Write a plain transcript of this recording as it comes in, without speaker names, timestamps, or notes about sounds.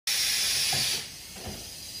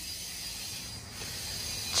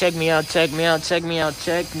check me out, check me out, check me out,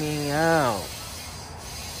 check me out.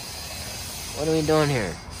 What are we doing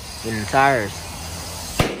here? Getting tires.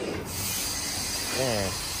 Yeah.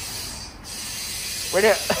 Where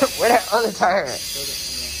that other tire at?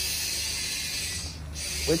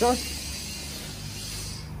 Which one?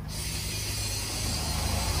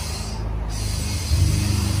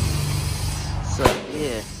 So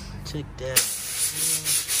yeah, check that.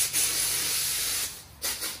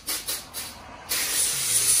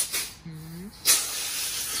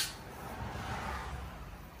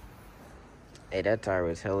 Hey, that tire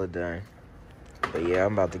was hella done. But yeah,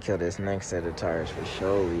 I'm about to kill this next set of tires for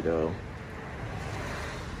surely though.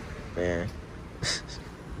 Man.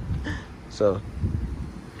 So,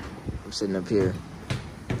 I'm sitting up here.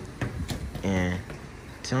 And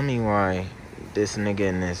tell me why this nigga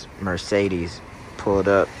in this Mercedes pulled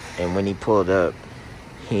up. And when he pulled up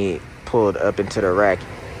into the rack.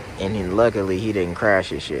 And luckily, he didn't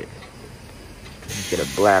crash his shit. He could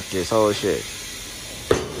have blapped his whole shit.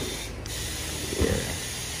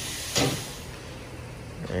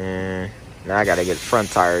 And now I gotta get front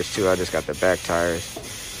tires too. I just got the back tires.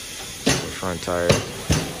 The front tires.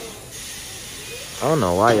 I don't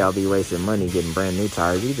know why y'all be wasting money getting brand new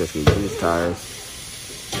tires. You just get used tires.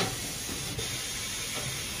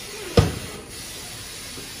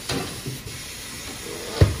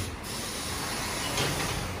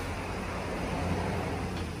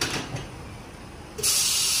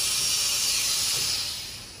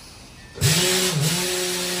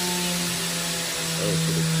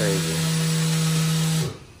 Crazy.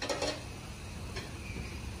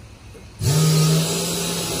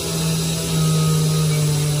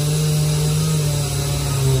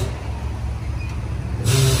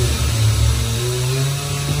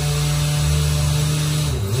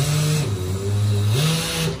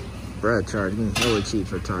 Bruh charged me hella cheap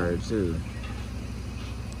for tires too.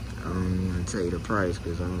 I don't even want to tell you the price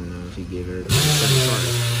because I don't know if he give it a price.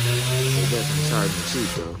 They definitely charge me cheap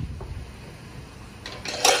though.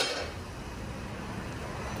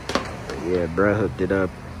 Yeah, bruh hooked it up.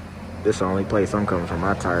 This is the only place I'm coming for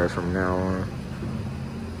my tires from now on.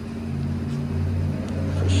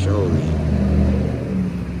 For surely.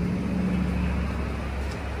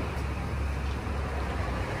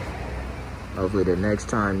 Hopefully the next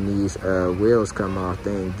time these wheels come off,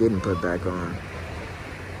 they ain't getting put back on.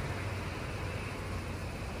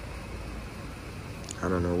 I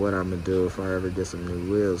don't know what I'm gonna do if I ever get some new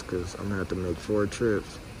wheels, because I'm gonna have to make 4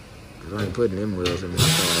 trips. Because I ain't putting them wheels in my car.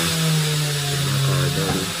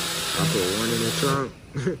 Dirty. I'll put 1 in the trunk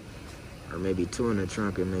or maybe 2 in the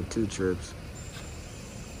trunk and make 2 trips.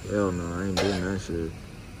 Hell no, I ain't doing that shit.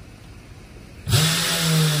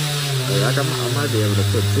 Hey, I might be able to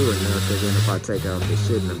put 2 in there because then if I take out the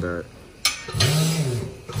shit in the back.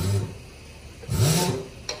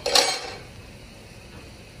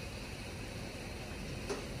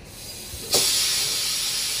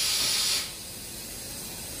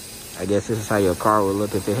 I guess this is how your car would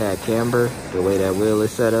look if it had camber, the way that wheel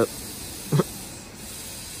is set up.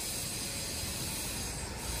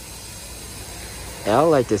 And I'd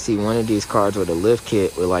like to see one of these cars with a lift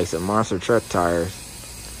kit with like some monster truck tires.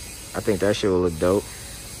 I think that shit would look dope.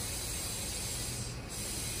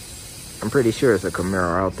 I'm pretty sure it's a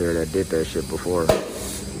Camaro out there that did that shit before.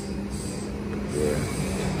 Yeah.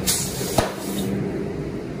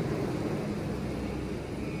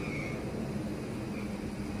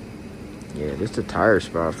 Yeah, this a tire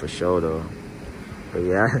spot for sure though. But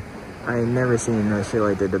yeah, I ain't never seen no shit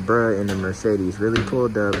like that. The bruh in the Mercedes really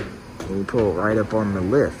pulled up and he pulled right up on the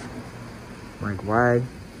lift. Like, why?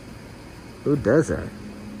 Who does that?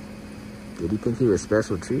 Did he think he was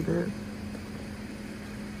special treatment?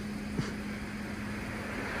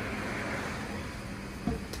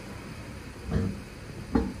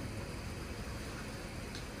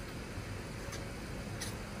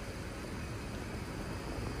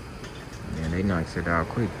 They knocks it out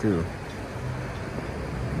quick too.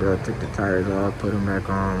 Bro took the tires off, put them back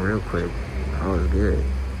on real quick. That was good.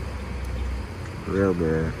 Real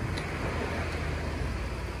good.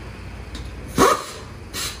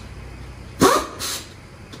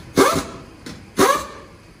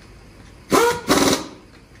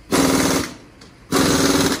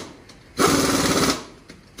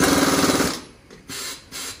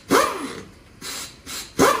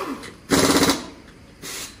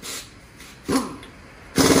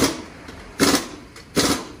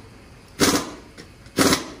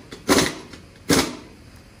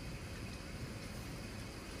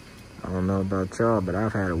 I don't know about y'all, but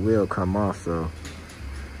I've had a wheel come off, so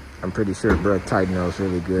I'm pretty sure bro tightened those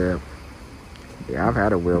really good. Yeah, I've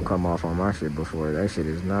had a wheel come off on my shit before. That shit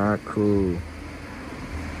is not cool.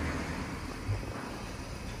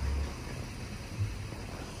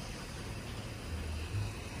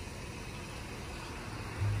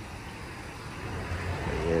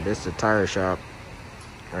 That's the tire shop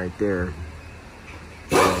right there.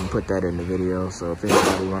 And put that in the video. So if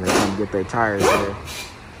anybody want to come get their tires there,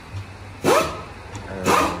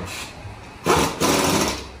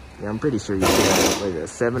 yeah, I'm pretty sure you see that. What is that?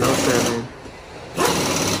 707.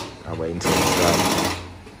 I'll wait until it's done.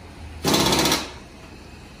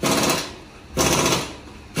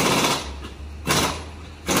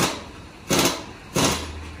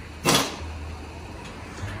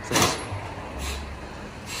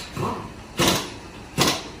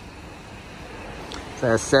 So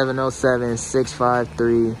that's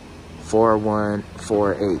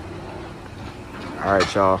 707-653-4148. All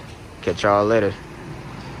right, y'all. Catch y'all later.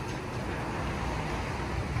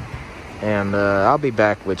 And I'll be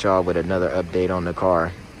back with y'all with another update on the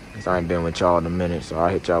car. Cause I ain't been with y'all in a minute, so I'll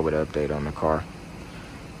hit y'all with an update on the car.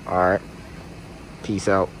 All right. Peace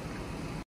out.